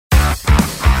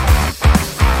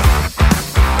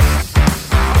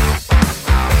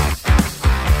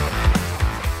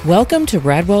Welcome to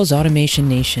Radwell's Automation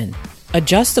Nation.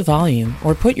 Adjust the volume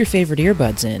or put your favorite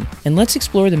earbuds in, and let's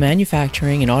explore the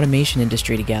manufacturing and automation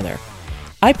industry together.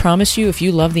 I promise you, if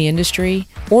you love the industry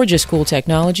or just cool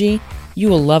technology, you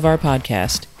will love our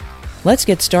podcast. Let's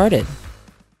get started.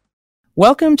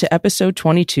 Welcome to episode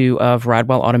 22 of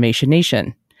Radwell Automation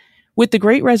Nation. With the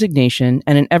Great Resignation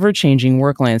and an ever-changing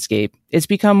work landscape, it's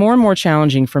become more and more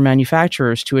challenging for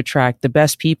manufacturers to attract the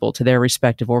best people to their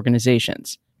respective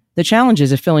organizations. The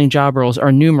challenges of filling job roles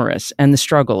are numerous, and the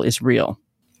struggle is real.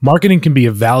 Marketing can be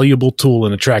a valuable tool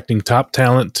in attracting top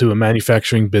talent to a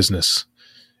manufacturing business.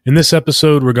 In this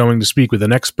episode, we're going to speak with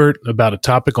an expert about a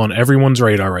topic on everyone's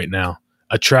radar right now,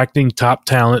 attracting top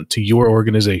talent to your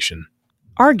organization.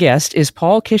 Our guest is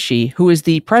Paul Kishy, who is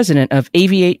the president of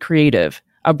Aviate Creative,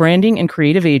 a branding and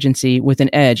creative agency with an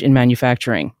edge in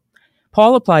manufacturing.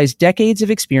 Paul applies decades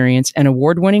of experience and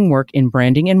award-winning work in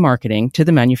branding and marketing to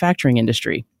the manufacturing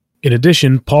industry. In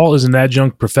addition, Paul is an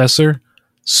adjunct professor,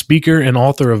 speaker, and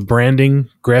author of branding,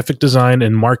 graphic design,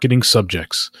 and marketing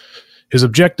subjects. His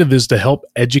objective is to help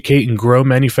educate and grow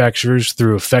manufacturers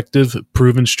through effective,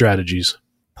 proven strategies.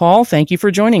 Paul, thank you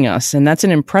for joining us, and that's an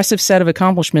impressive set of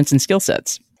accomplishments and skill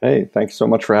sets. Hey, thanks so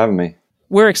much for having me.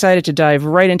 We're excited to dive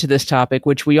right into this topic,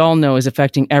 which we all know is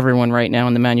affecting everyone right now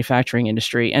in the manufacturing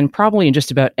industry, and probably in just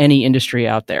about any industry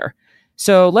out there.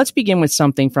 So let's begin with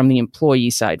something from the employee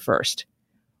side first.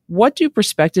 What do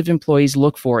prospective employees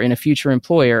look for in a future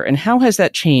employer, and how has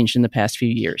that changed in the past few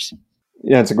years?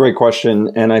 Yeah, it's a great question.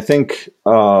 And I think a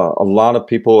lot of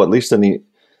people, at least in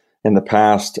the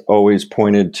past, always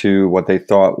pointed to what they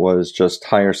thought was just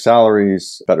higher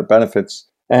salaries, better benefits.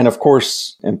 And of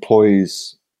course,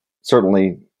 employees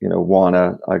certainly, want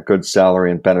a good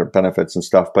salary and better benefits and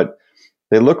stuff. But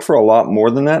they look for a lot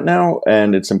more than that now.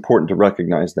 And it's important to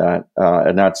recognize that.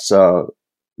 And that's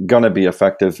going to be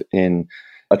effective in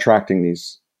attracting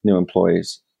these new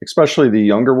employees, especially the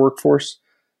younger workforce.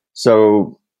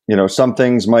 So, some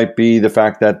things might be the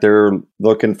fact that they're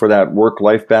looking for that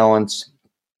work-life balance.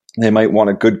 They might want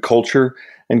a good culture.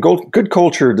 And good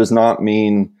culture does not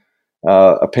mean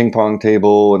a ping pong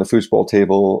table and a foosball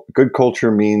table. Good culture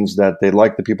means that they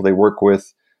like the people they work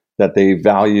with, that they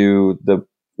value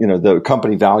the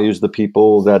company values the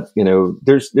people, that,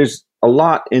 there's a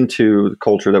lot into the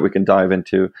culture that we can dive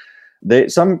into.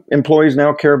 Some employees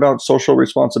now care about social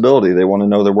responsibility. They want to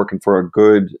know they're working for a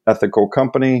good, ethical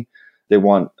company. They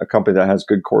want a company that has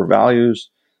good core values.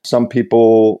 Some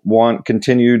people want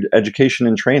continued education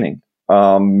and training.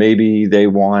 Maybe they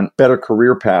want better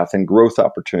career path and growth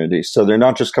opportunities. So they're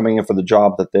not just coming in for the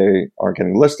job that they are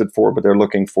getting listed for, but they're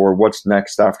looking for what's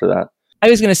next after that. I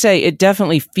was going to say, it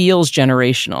definitely feels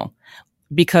generational,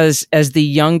 because as the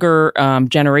younger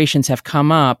generations have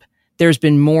come up, there's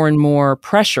been more and more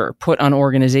pressure put on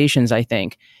organizations, I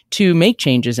think, to make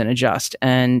changes and adjust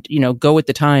and, go with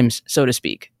the times, so to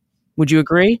speak. Would you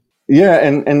agree? Yeah.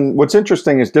 And what's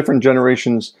interesting is different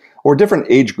generations or different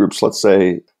age groups, let's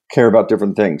say, care about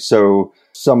different things. So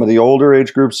some of the older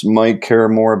age groups might care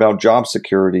more about job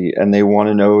security, and they want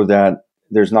to know that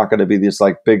there's not going to be these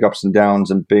like big ups and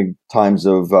downs and big times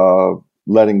of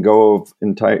letting go of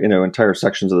entire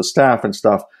sections of the staff and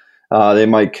stuff. They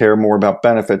might care more about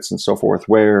benefits and so forth,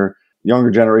 where younger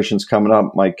generations coming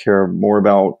up might care more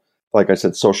about, like I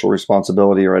said, social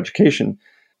responsibility or education.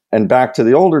 And back to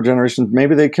the older generations,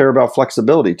 maybe they care about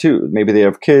flexibility too. Maybe they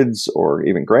have kids or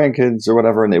even grandkids or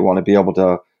whatever, and they want to be able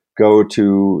to go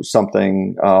to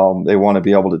something. They want to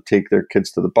be able to take their kids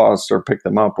to the bus or pick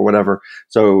them up or whatever.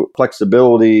 So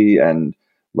flexibility and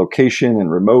location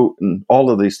and remote and all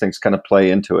of these things kind of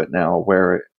play into it now,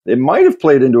 where it might have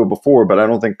played into it before, but I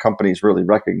don't think companies really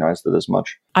recognized it as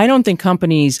much. I think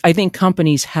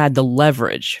companies had the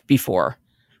leverage before.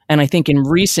 And I think in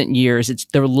recent years,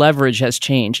 the leverage has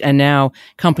changed. And now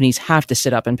companies have to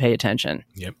sit up and pay attention.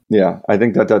 Yep. Yeah, I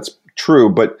think that's true.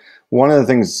 But one of the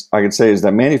things I could say is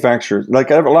that manufacturers,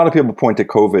 like a lot of people point to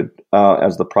COVID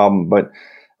as the problem, but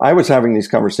I was having these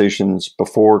conversations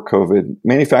before COVID.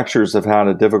 Manufacturers have had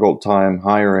a difficult time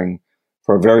hiring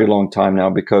for a very long time now,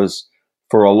 because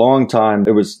for a long time,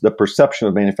 it was the perception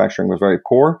of manufacturing was very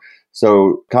poor.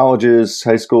 So colleges,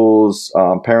 high schools,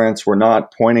 parents were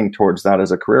not pointing towards that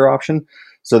as a career option.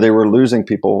 So they were losing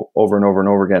people over and over and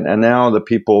over again. And now the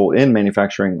people in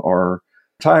manufacturing are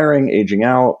retiring, aging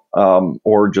out,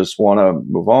 or just want to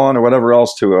move on or whatever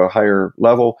else to a higher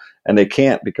level. And they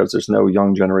can't, because there's no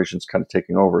young generations kind of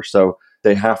taking over. So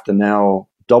they have to now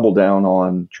double down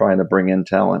on trying to bring in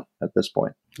talent at this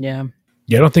point. Yeah.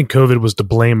 Yeah, I don't think COVID was to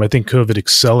blame. I think COVID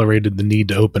accelerated the need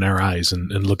to open our eyes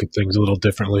and look at things a little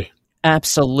differently.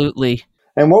 Absolutely.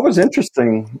 And what was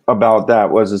interesting about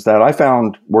that is that I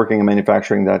found working in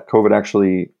manufacturing that COVID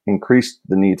actually increased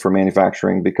the need for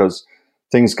manufacturing because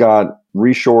things got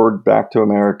reshored back to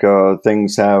America.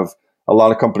 A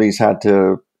lot of companies had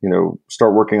to,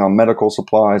 start working on medical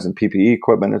supplies and PPE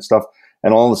equipment and stuff.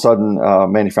 And all of a sudden,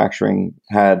 manufacturing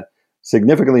had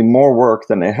significantly more work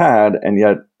than they had, and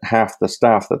yet half the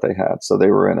staff that they had. So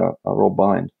they were in a real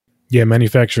bind. Yeah,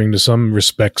 manufacturing to some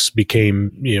respects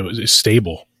became,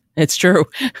 stable. It's true.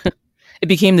 It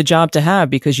became the job to have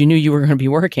because you knew you were going to be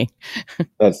working.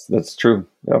 That's true.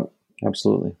 Yep,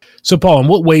 absolutely. So, Paul, in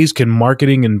what ways can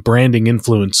marketing and branding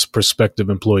influence prospective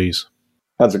employees?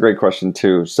 That's a great question,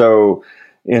 too. So,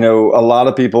 a lot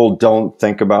of people don't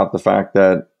think about the fact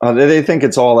that they think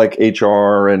it's all like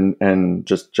HR and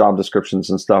just job descriptions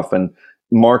and stuff. And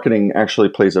marketing actually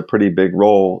plays a pretty big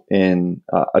role in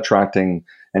attracting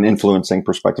and influencing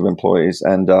prospective employees,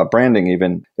 and branding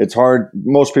even. It's hard.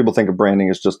 Most people think of branding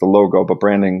as just the logo, but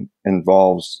branding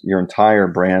involves your entire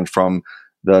brand, from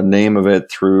the name of it,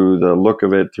 through the look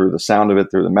of it, through the sound of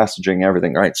it, through the messaging,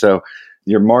 everything, right? So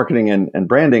your marketing and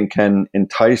branding can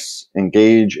entice,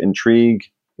 engage, intrigue.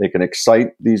 They can excite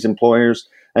these employers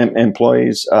and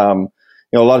employees. A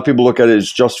lot of people look at it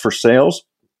as just for sales,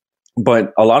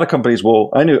 but a lot of companies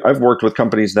I've worked with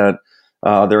companies that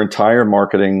their entire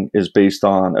marketing is based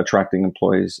on attracting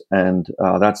employees, and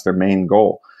that's their main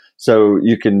goal. So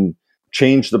you can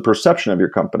change the perception of your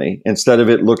company. Instead of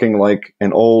it looking like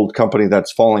an old company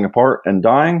that's falling apart and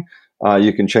dying,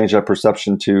 you can change that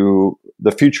perception to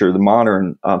the future, the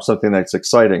modern, something that's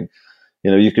exciting.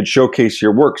 You could showcase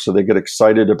your work so they get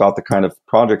excited about the kind of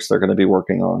projects they're going to be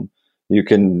working on. You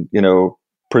can,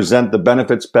 present the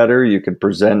benefits better. You can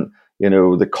present,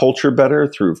 the culture better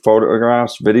through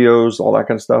photographs, videos, all that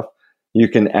kind of stuff. You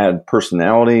can add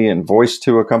personality and voice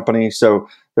to a company. So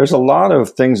there's a lot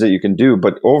of things that you can do,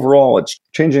 but overall it's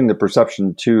changing the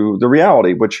perception to the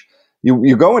reality, which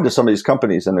you go into some of these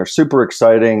companies and they're super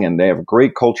exciting and they have a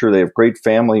great culture. They have great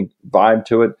family vibe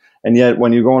to it. And yet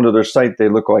when you go into their site, they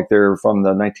look like they're from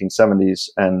the 1970s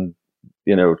and,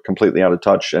 completely out of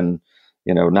touch and,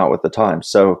 not with the times.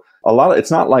 So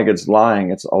it's not like it's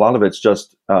lying. A lot of it's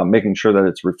just making sure that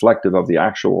it's reflective of the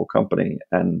actual company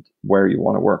and where you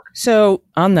want to work. So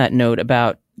on that note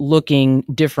about looking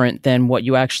different than what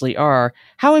you actually are,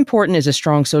 how important is a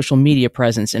strong social media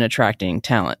presence in attracting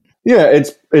talent? Yeah,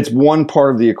 it's one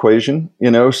part of the equation,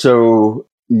 so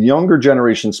younger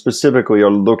generations specifically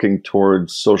are looking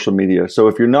towards social media. So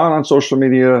if you're not on social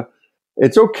media,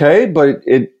 it's okay, but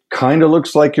it kind of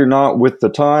looks like you're not with the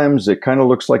times. It kind of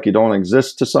looks like you don't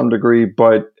exist to some degree,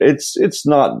 but it's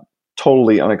not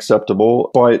totally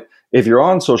unacceptable. But if you're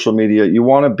on social media, you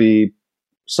want to be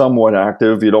somewhat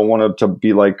active. You don't want it to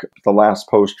be like the last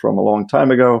post from a long time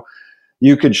ago.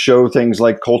 You could show things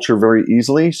like culture very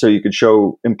easily. So you could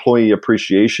show employee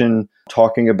appreciation,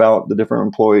 talking about the different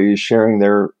employees, sharing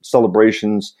their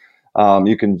celebrations.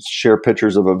 You can share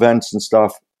pictures of events and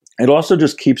stuff. It also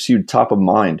just keeps you top of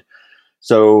mind.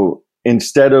 So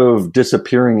instead of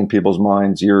disappearing in people's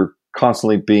minds, you're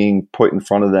constantly being put in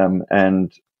front of them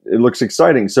and it looks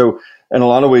exciting. So in a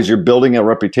lot of ways, you're building a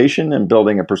reputation and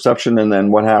building a perception. And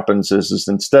then what happens is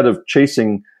instead of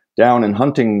chasing down and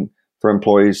hunting for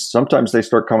employees, sometimes they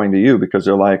start coming to you because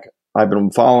they're like, I've been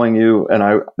following you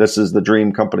and this is the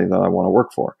dream company that I want to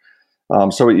work for.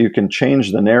 So you can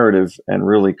change the narrative and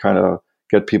really kind of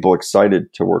get people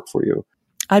excited to work for you.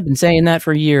 I've been saying that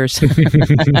for years.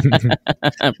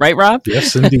 Right, Rob?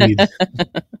 Yes, indeed.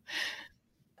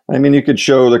 I mean, you could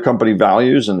show the company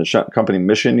values and the company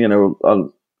mission. A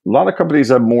lot of companies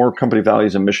have more company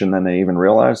values and mission than they even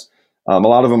realize. A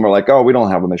lot of them are like, oh, we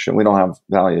don't have a mission. We don't have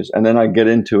values. And then I get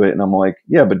into it and I'm like,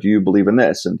 yeah, but do you believe in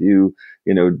this? And do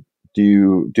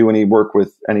you do any work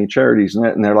with any charities?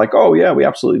 And they're like, oh, yeah, we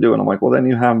absolutely do. And I'm like, well, then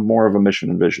you have more of a mission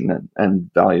and vision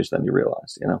and values than you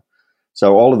realize,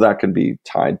 So all of that can be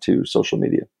tied to social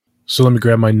media. So let me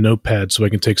grab my notepad so I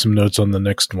can take some notes on the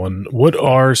next one. What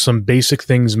are some basic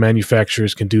things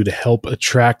manufacturers can do to help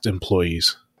attract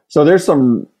employees? So there's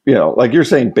some, like you're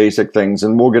saying, basic things,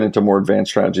 and we'll get into more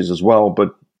advanced strategies as well.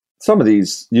 But some of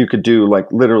these you could do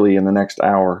like literally in the next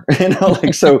hour,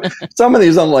 so some of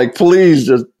these I'm like, please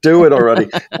just do it already.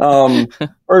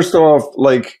 First off,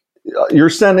 like you're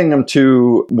sending them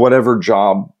to whatever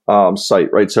job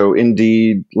site, right? So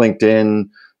Indeed, LinkedIn,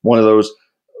 one of those.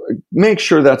 Make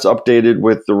sure that's updated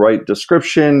with the right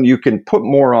description. You can put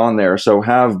more on there. So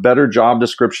have better job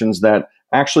descriptions that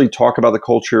actually talk about the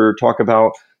culture, talk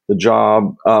about the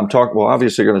job,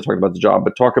 obviously you're going to talk about the job,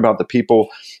 but talk about the people.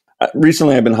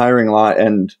 Recently, I've been hiring a lot.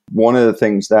 And one of the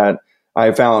things that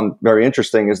I found very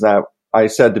interesting is that I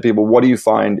said to people, what do you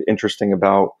find interesting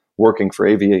about working for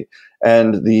AV8?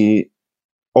 And the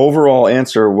overall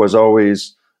answer was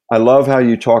always, I love how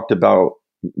you talked about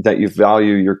that you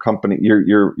value your company,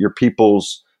 your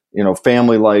people's,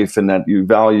 family life, and that you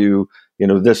value,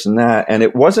 this and that. And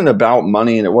it wasn't about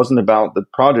money, and it wasn't about the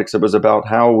projects. It was about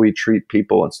how we treat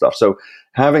people and stuff. So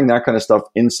having that kind of stuff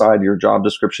inside your job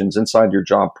descriptions, inside your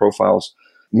job profiles,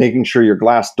 making sure your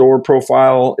Glassdoor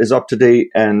profile is up to date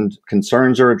and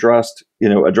concerns are addressed,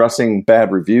 addressing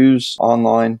bad reviews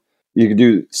online. You can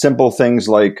do simple things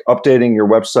like updating your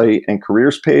website and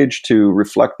careers page to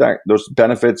reflect those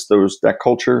benefits, that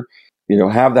culture.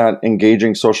 Have that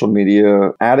engaging social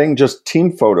media, adding just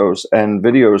team photos and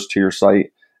videos to your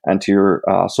site and to your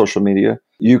social media.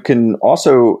 You can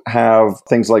also have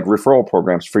things like referral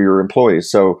programs for your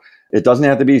employees. So it doesn't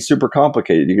have to be super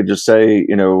complicated. You could just say,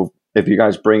 if you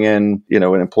guys bring in,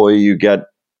 an employee, you get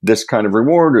this kind of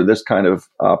reward or this kind of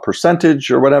percentage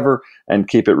or whatever, and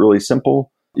keep it really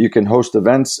simple. You can host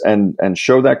events and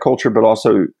show that culture, but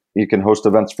also you can host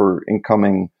events for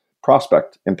incoming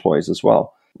prospect employees as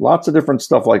well. Lots of different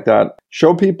stuff like that.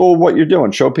 Show people what you're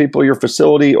doing. Show people your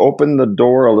facility. Open the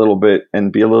door a little bit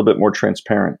and be a little bit more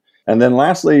transparent. And then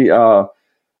lastly,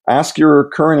 ask your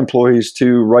current employees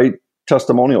to write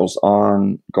testimonials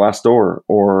on Glassdoor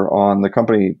or on the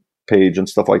company page and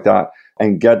stuff like that,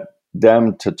 and get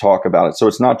them to talk about it. So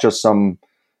it's not just some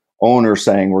owner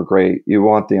saying we're great. You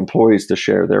want the employees to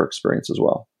share their experience as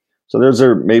well. So those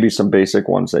are maybe some basic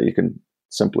ones that you can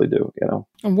simply do,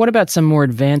 And what about some more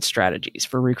advanced strategies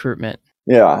for recruitment?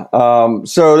 Yeah.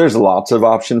 So there's lots of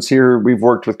options here. We've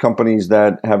worked with companies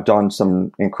that have done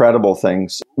some incredible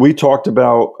things. We talked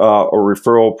about a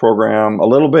referral program a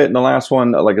little bit in the last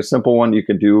one, like a simple one. You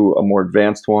can do a more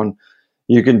advanced one.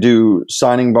 You can do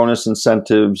signing bonus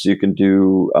incentives. You can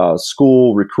do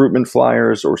school recruitment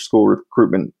flyers or school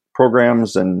recruitment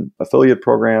programs and affiliate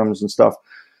programs and stuff.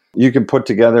 You can put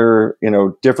together,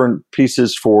 different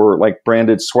pieces for like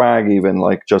branded swag, even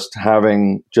like just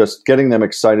getting them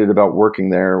excited about working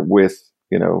there with,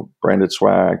 branded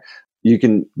swag. You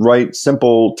can write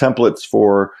simple templates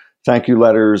for thank you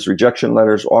letters, rejection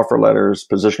letters, offer letters,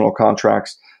 positional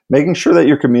contracts, making sure that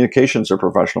your communications are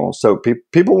professional. So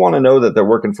people want to know that they're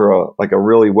working for a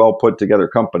really well put together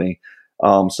company.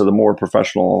 So the more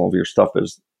professional all of your stuff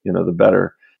is, the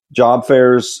better. Job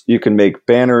fairs, you can make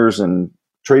banners and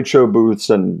trade show booths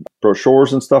and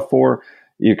brochures and stuff for.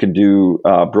 You could do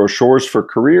brochures for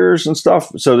careers and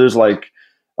stuff. So there's like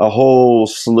a whole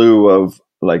slew of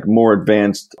like more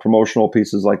advanced promotional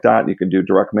pieces like that. You could do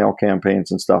direct mail campaigns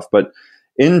and stuff. But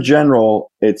in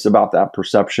general, it's about that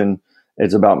perception.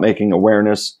 It's about making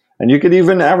awareness. And you could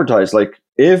even advertise, like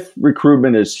if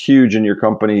recruitment is huge in your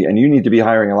company and you need to be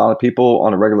hiring a lot of people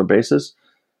on a regular basis,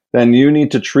 then you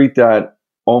need to treat that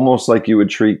almost like you would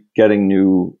treat getting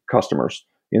new customers.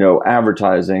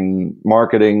 Advertising,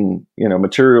 marketing,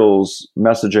 materials,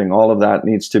 messaging, all of that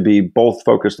needs to be both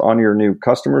focused on your new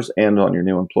customers and on your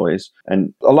new employees.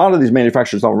 And a lot of these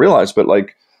manufacturers don't realize, but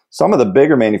like some of the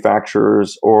bigger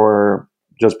manufacturers or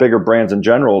just bigger brands in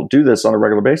general do this on a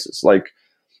regular basis. Like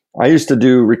I used to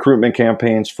do recruitment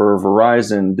campaigns for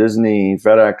Verizon, Disney,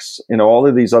 FedEx, all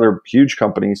of these other huge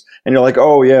companies. And you're like,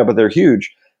 oh yeah, but they're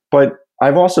huge. But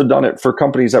I've also done it for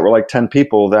companies that were like 10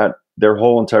 people that their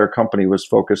whole entire company was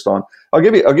focused on. I'll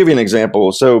give you an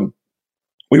example. So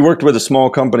we worked with a small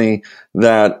company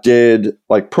that did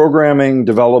like programming,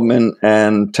 development,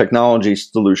 and technology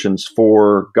solutions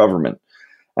for government.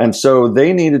 And so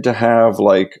they needed to have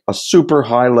like a super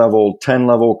high level, 10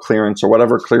 level clearance or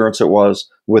whatever clearance it was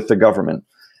with the government.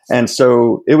 And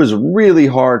so it was really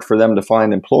hard for them to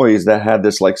find employees that had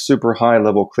this like super high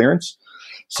level clearance.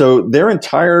 So their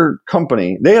entire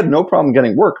company, they had no problem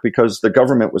getting work because the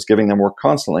government was giving them work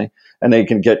constantly and they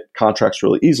can get contracts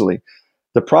really easily.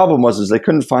 The problem was they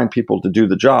couldn't find people to do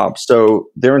the job. So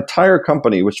their entire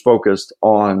company was focused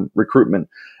on recruitment.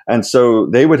 And so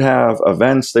they would have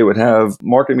events, they would have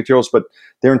marketing materials, but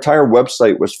their entire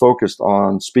website was focused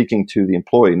on speaking to the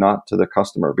employee, not to the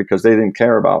customer, because they didn't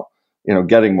care about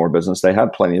getting more business. They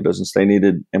had plenty of business. They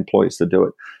needed employees to do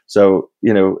it. So,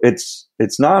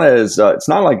 it's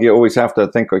not like you always have to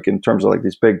think like in terms of like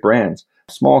these big brands.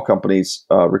 Small companies,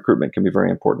 recruitment can be very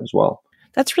important as well.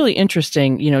 That's really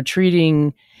interesting.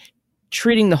 Treating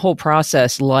the whole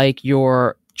process like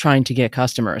you're trying to get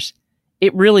customers.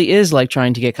 It really is like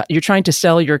you're trying to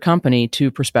sell your company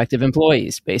to prospective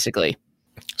employees, basically.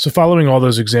 So following all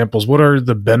those examples, what are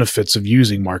the benefits of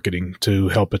using marketing to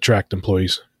help attract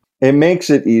employees? It makes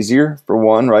it easier for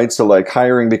one, right? So like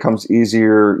hiring becomes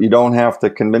easier. You don't have to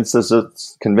convince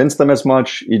them as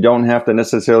much. You don't have to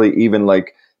necessarily even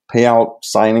like pay out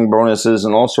signing bonuses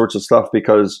and all sorts of stuff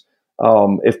because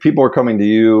if people are coming to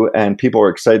you and people are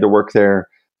excited to work there,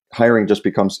 hiring just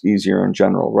becomes easier in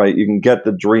general, right? You can get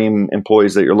the dream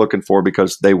employees that you're looking for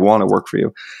because they want to work for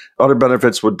you. Other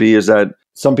benefits would be is that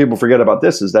some people forget about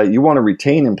this is that you want to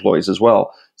retain employees as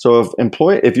well. So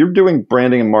if you're doing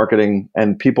branding and marketing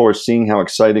and people are seeing how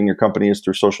exciting your company is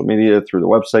through social media, through the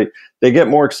website, they get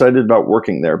more excited about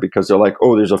working there because they're like,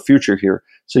 oh, there's a future here.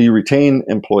 So you retain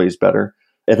employees better.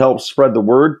 It helps spread the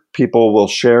word. People will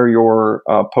share your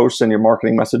posts and your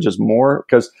marketing messages more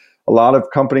because a lot of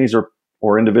companies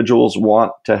or individuals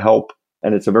want to help.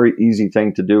 And it's a very easy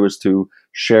thing to do is to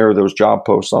share those job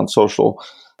posts on social.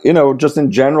 Just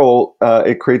in general,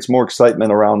 it creates more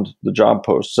excitement around the job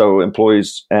post. So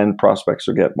employees and prospects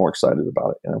will get more excited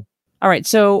about it. All right.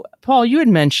 So, Paul, you had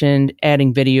mentioned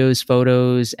adding videos,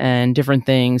 photos, and different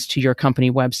things to your company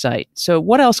website. So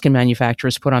what else can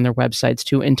manufacturers put on their websites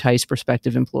to entice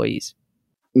prospective employees?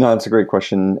 No, that's a great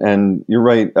question. And you're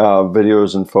right.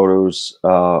 Videos and photos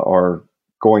are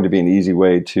going to be an easy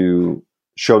way to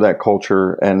show that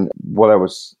culture. And what I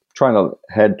was trying to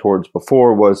head towards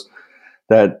before was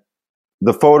that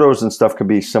the photos and stuff could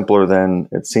be simpler than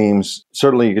it seems.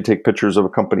 Certainly you could take pictures of a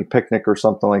company picnic or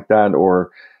something like that,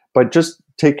 but just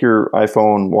take your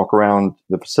iPhone, walk around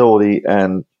the facility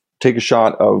and take a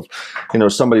shot of,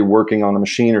 somebody working on a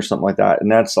machine or something like that.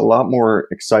 And that's a lot more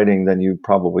exciting than you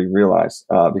probably realize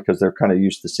because they're kind of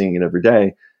used to seeing it every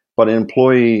day. But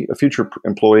a future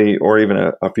employee, or even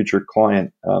a future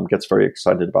client gets very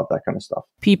excited about that kind of stuff.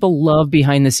 People love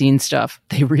behind the scenes stuff.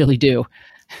 They really do.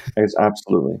 It's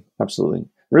absolutely.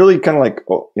 Really kind of like,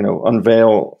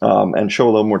 unveil and show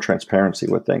a little more transparency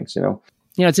with things,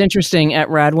 It's interesting. At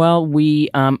Radwell,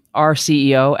 our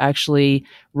CEO actually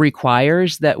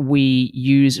requires that we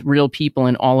use real people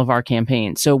in all of our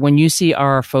campaigns. So when you see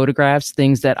our photographs,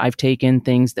 things that I've taken,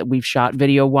 things that we've shot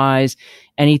video-wise,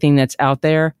 anything that's out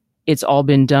there, it's all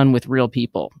been done with real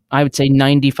people. I would say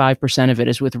 95% of it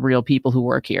is with real people who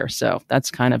work here. So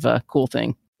that's kind of a cool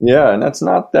thing. Yeah, and that's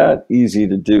not that easy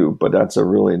to do, but that's a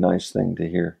really nice thing to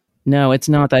hear. No, it's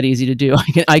not that easy to do.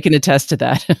 I can attest to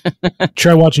that.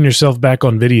 Try watching yourself back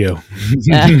on video.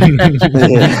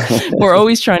 We're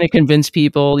always trying to convince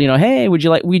people, hey,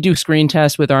 we do screen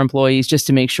tests with our employees just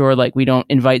to make sure we don't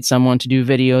invite someone to do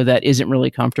video that isn't really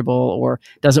comfortable or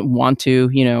doesn't want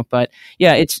to, but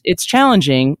yeah, it's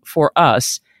challenging for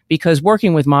us because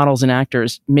working with models and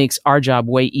actors makes our job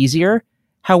way easier.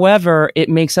 However, it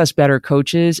makes us better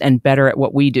coaches and better at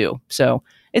what we do. So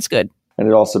it's good. And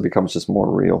it also becomes just more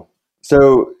real.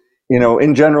 So,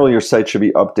 in general, your site should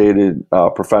be updated,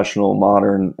 professional,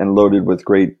 modern, and loaded with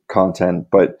great content.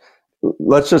 But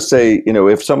let's just say,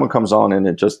 if someone comes on and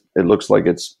it looks like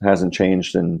it hasn't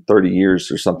changed in 30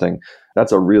 years or something,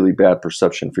 that's a really bad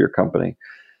perception for your company.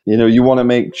 You want to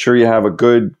make sure you have a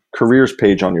good careers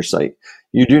page on your site.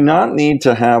 You do not need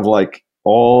to have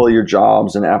all your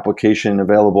jobs and application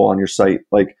available on your site.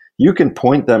 You can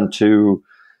point them to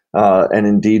an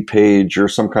Indeed page or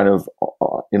some kind of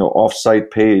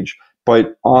off-site page,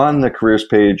 but on the careers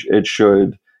page, it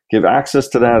should give access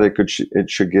to that. It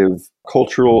should give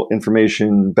cultural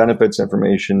information, benefits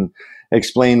information,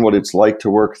 explain what it's like to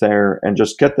work there, and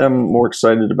just get them more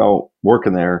excited about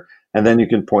working there. And then you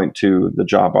can point to the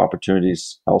job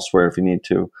opportunities elsewhere if you need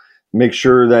to. Make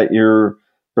sure that your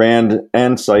brand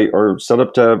and site are set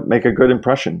up to make a good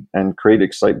impression and create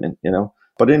excitement,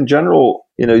 But in general,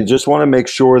 you just want to make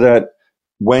sure that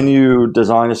when you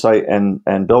design a site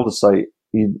and build a site,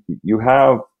 you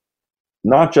have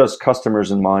not just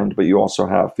customers in mind, but you also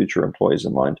have future employees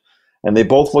in mind. And they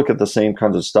both look at the same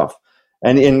kinds of stuff.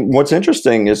 And what's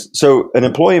interesting is, so an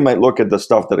employee might look at the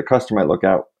stuff that a customer might look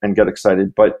at and get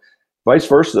excited, but vice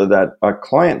versa, that a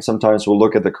client sometimes will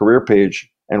look at the career page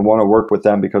and want to work with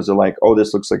them because they're like, oh,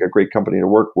 this looks like a great company to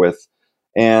work with.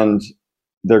 And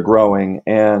they're growing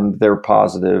and they're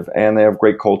positive and they have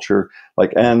great culture,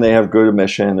 and they have good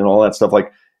mission and all that stuff.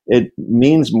 It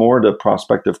means more to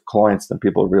prospective clients than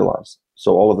people realize.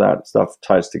 So all of that stuff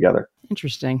ties together.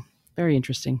 Interesting. Very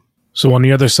interesting. So on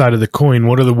the other side of the coin,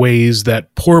 what are the ways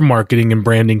that poor marketing and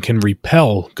branding can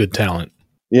repel good talent?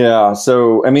 Yeah.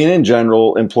 So, in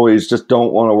general, employees just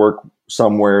don't want to work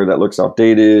somewhere that looks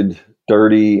outdated,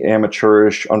 dirty,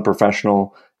 amateurish,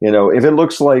 unprofessional. If it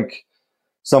looks like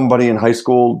somebody in high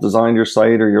school designed your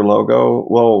site or your logo,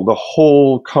 well, the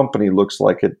whole company looks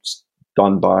like it's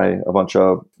done by a bunch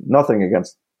of, nothing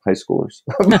against high schoolers.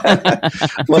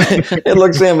 It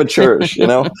looks amateurish,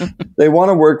 They want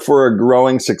to work for a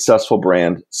growing, successful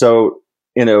brand. So,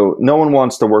 no one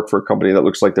wants to work for a company that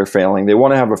looks like they're failing. They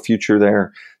want to have a future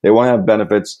there. They want to have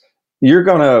benefits. You're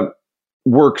going to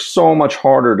work so much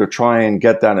harder to try and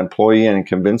get that employee in and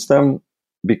convince them,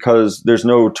 because there's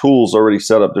no tools already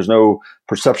set up. There's no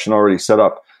perception already set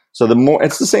up. So the more,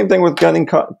 it's the same thing with getting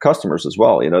customers as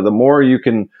well. The more you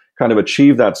can kind of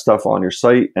achieve that stuff on your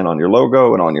site and on your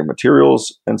logo and on your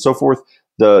materials and so forth,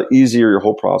 the easier your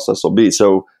whole process will be.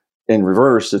 So in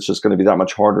reverse, it's just going to be that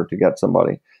much harder to get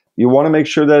somebody. You want to make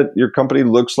sure that your company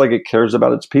looks like it cares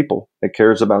about its people. It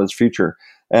cares about its future.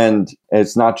 And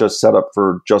it's not just set up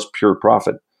for just pure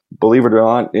profit. Believe it or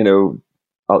not,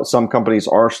 some companies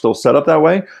are still set up that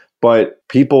way, but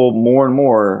people more and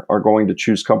more are going to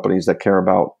choose companies that care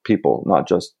about people, not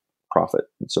just profit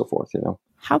and so forth,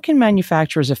 How can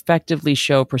manufacturers effectively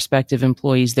show prospective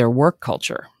employees their work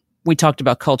culture? We talked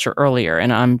about culture earlier,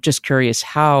 and I'm just curious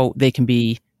how they can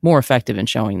be more effective in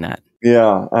showing that.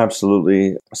 Yeah,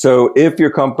 absolutely. So if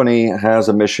your company has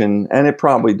a mission, and it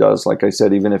probably does, like I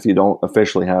said, even if you don't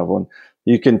officially have one,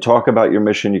 you can talk about your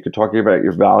mission, you can talk about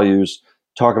your values,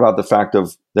 talk about the fact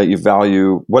that you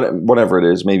value whatever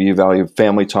it is. Maybe you value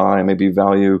family time, maybe you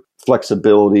value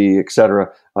flexibility, etc.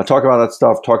 Talk about that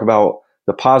stuff. Talk about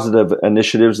the positive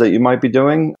initiatives that you might be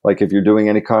doing. Like if you're doing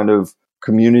any kind of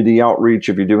community outreach,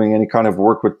 if you're doing any kind of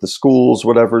work with the schools,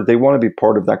 whatever, they want to be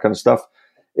part of that kind of stuff.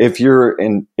 If your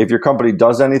company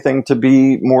does anything to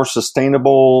be more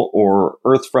sustainable or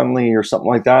earth friendly or something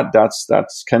like that,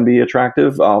 that's can be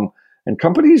attractive. And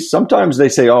companies, sometimes they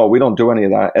say, "Oh, we don't do any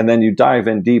of that," and then you dive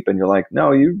in deep, and you're like,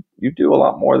 "No, you do a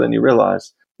lot more than you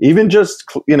realize." Even just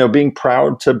being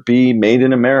proud to be made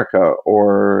in America,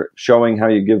 or showing how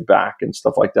you give back and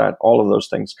stuff like that. All of those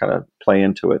things kind of play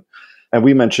into it. And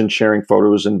we mentioned sharing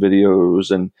photos and videos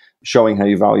and showing how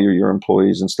you value your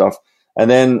employees and stuff. And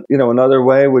then, another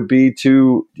way would be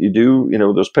to,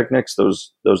 those picnics,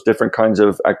 those different kinds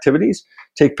of activities,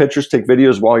 take pictures, take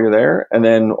videos while you're there. And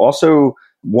then also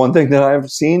one thing that I've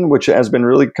seen, which has been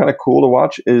really kind of cool to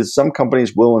watch, is some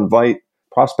companies will invite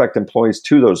prospect employees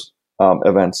to those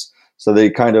events. So they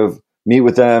kind of meet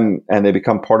with them and they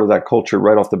become part of that culture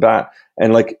right off the bat.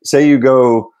 And like, say you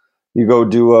go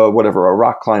do a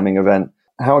rock climbing event.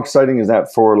 How exciting is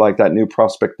that for like that new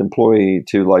prospect employee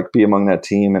to like be among that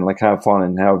team and like have fun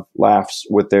and have laughs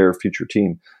with their future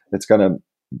team? It's going to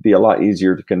be a lot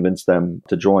easier to convince them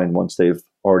to join once they've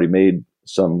already made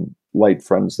some light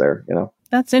friends there,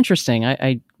 That's interesting.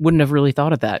 I wouldn't have really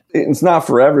thought of that. It's not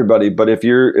for everybody, but if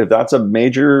that's a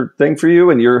major thing for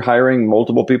you and you're hiring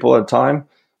multiple people at a time,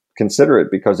 consider it,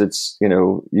 because it's,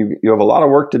 you have a lot of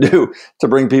work to do to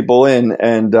bring people in,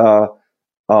 and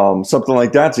something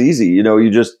like that's easy. You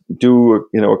just do,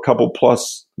 a couple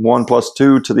plus 1 plus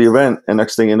 2 to the event, and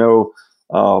next thing you know,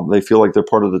 they feel like they're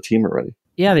part of the team already.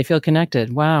 Yeah, they feel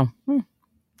connected. Wow.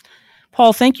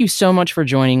 Paul, thank you so much for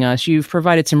joining us. You've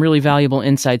provided some really valuable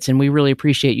insights, and we really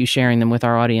appreciate you sharing them with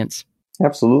our audience.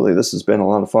 Absolutely. This has been a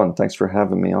lot of fun. Thanks for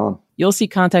having me on. You'll see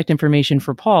contact information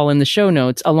for Paul in the show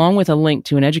notes, along with a link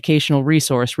to an educational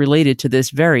resource related to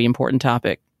this very important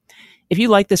topic. If you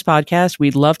like this podcast,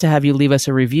 we'd love to have you leave us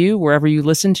a review wherever you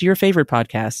listen to your favorite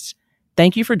podcasts.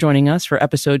 Thank you for joining us for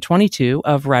episode 22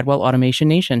 of Radwell Automation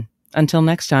Nation. Until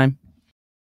next time.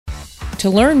 To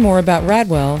learn more about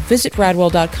Radwell, visit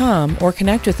radwell.com or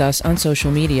connect with us on social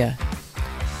media.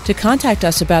 To contact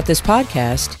us about this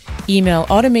podcast, email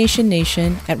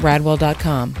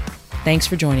automationnation@radwell.com. Thanks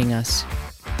for joining us.